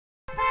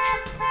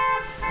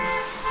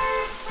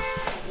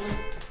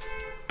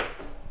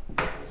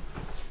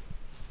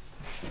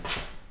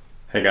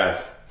Hey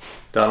guys,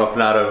 Donald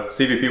Panato,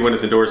 CVP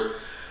Windows and Doors.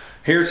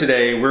 Here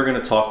today, we're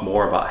going to talk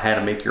more about how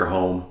to make your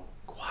home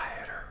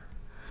quieter.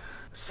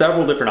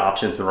 Several different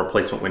options in the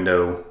replacement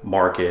window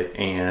market,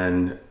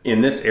 and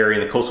in this area,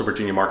 in the coastal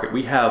Virginia market,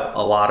 we have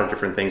a lot of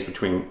different things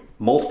between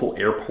multiple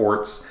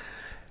airports,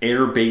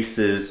 air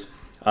bases,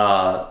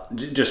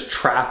 just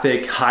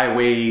traffic,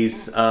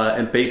 highways,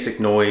 and basic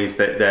noise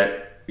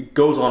that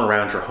goes on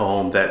around your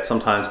home that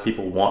sometimes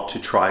people want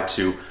to try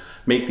to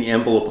make the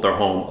envelope of their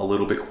home a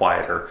little bit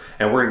quieter.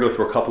 And we're gonna go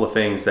through a couple of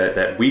things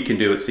that we can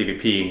do at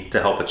CVP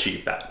to help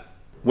achieve that.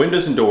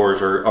 Windows and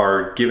doors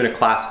are given a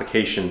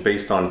classification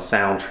based on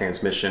sound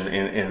transmission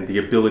and the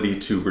ability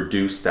to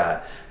reduce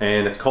that.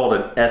 And it's called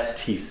an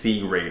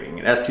STC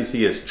rating. An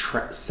STC is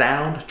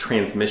sound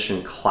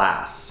transmission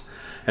class.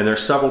 And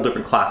there's several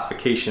different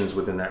classifications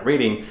within that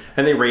rating,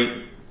 and they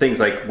rate things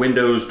like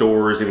windows,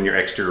 doors, even your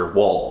exterior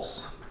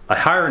walls. A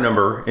higher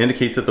number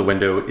indicates that the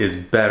window is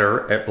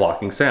better at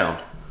blocking sound.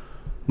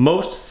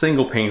 Most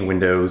single pane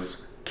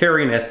windows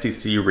carry an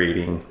STC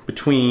rating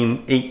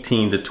between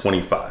 18 to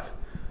 25.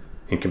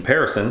 In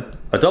comparison,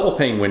 a double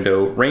pane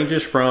window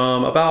ranges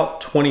from about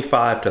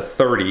 25 to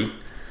 30.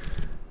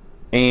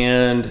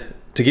 And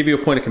to give you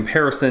a point of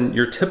comparison,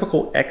 your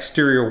typical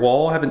exterior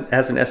wall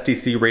has an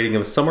STC rating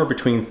of somewhere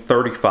between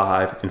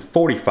 35 and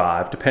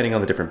 45, depending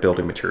on the different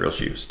building materials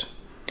used.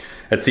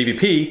 At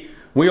CVP,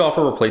 we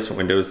offer replacement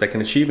windows that can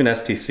achieve an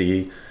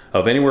STC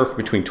of anywhere from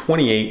between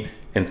 28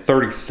 and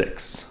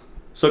 36.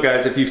 So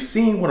guys, if you've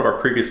seen one of our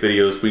previous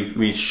videos,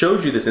 we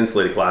showed you this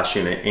insulated glass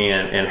unit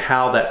and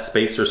how that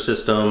spacer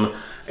system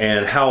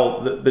and how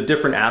the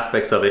different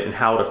aspects of it and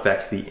how it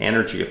affects the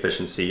energy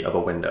efficiency of a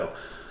window.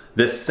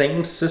 This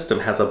same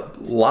system has a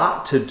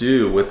lot to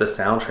do with the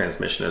sound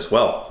transmission as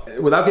well.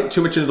 Without getting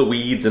too much into the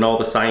weeds and all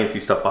the sciencey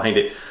stuff behind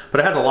it, but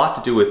it has a lot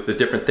to do with the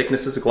different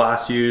thicknesses of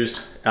glass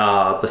used,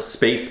 the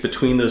space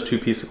between those two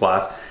pieces of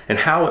glass, and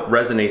how it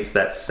resonates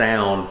that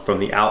sound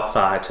from the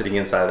outside to the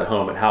inside of the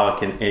home, and how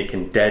it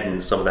can deaden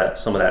some of that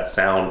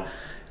sound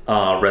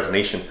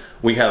resonation.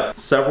 We have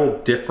several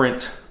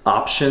different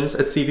options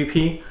at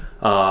CVP.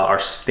 Our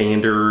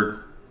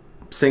standard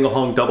single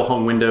hung, double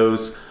hung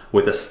windows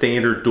with a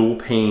standard dual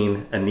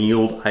pane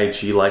annealed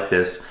IG like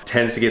this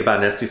tends to get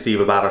about an STC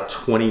of about a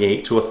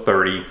 28 to a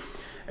 30.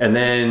 And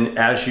then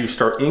as you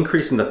start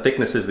increasing the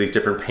thicknesses of these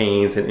different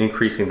panes and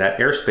increasing that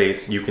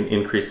airspace, you can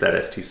increase that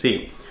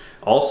STC.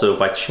 Also,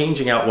 by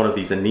changing out one of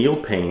these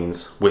annealed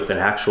panes with an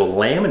actual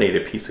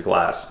laminated piece of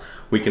glass,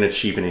 we can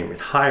achieve an even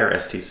higher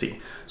STC.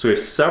 So we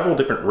have several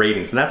different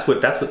ratings, and that's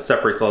what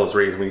separates all those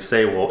ratings. When you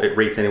say, well, it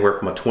rates anywhere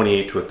from a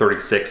 28 to a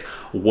 36,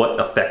 what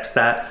affects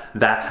that?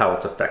 That's how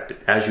it's affected.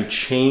 As you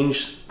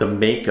change the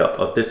makeup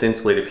of this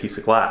insulated piece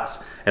of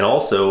glass, and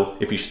also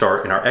if you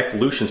start in our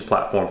Ecolutions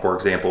platform, for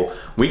example,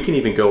 we can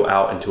even go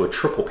out into a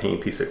triple pane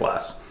piece of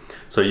glass.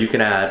 So you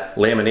can add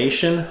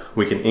lamination,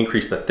 we can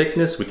increase the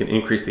thickness, we can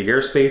increase the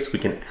airspace, we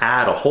can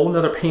add a whole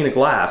nother pane of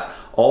glass.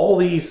 All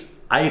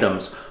these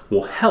items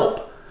will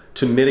help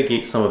to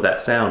mitigate some of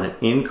that sound and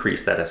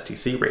increase that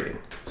STC rating.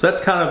 So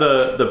that's kind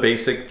of the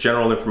basic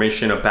general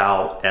information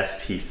about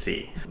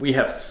STC. We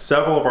have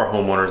several of our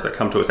homeowners that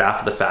come to us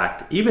after the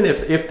fact, even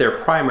if their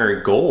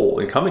primary goal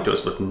in coming to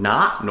us was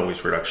not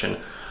noise reduction,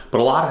 but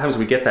a lot of times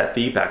we get that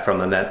feedback from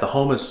them that the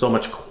home is so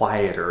much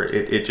quieter.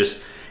 It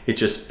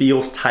just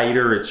feels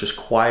tighter, it's just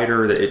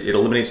quieter, it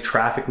eliminates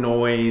traffic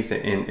noise,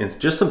 and it's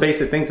just some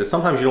basic things that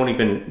sometimes you don't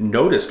even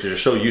notice because you're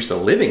so used to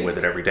living with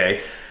it every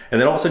day. And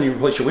then all of a sudden you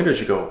replace your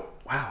windows, you go,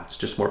 wow, it's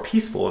just more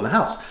peaceful in the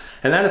house.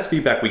 And that is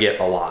feedback we get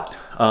a lot.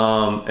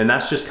 And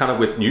that's just kind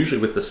of usually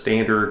with the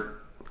standard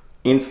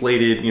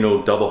insulated,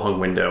 double hung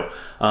window.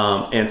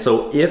 And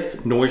so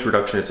if noise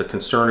reduction is a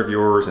concern of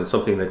yours and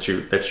something that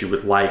you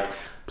would like,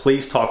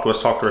 please talk to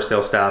us, talk to our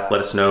sales staff,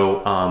 let us know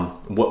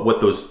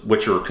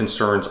what your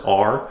concerns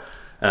are,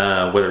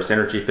 whether it's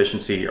energy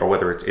efficiency or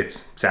whether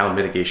it's sound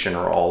mitigation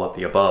or all of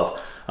the above.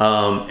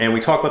 And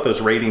we talk about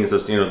those ratings,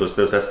 those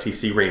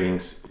STC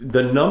ratings.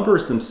 The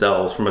numbers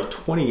themselves from a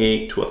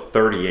 28 to a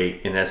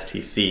 38 in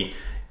STC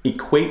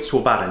equates to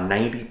about a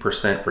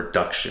 90%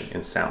 reduction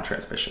in sound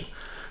transmission.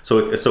 So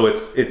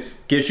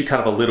it gives you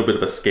kind of a little bit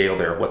of a scale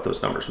there of what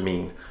those numbers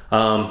mean.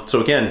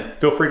 So again,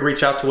 feel free to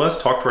reach out to us,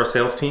 talk to our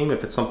sales team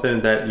if it's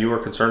something that you are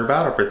concerned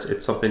about, or if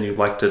it's something you'd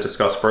like to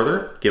discuss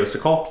further, give us a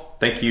call.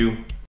 Thank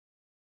you.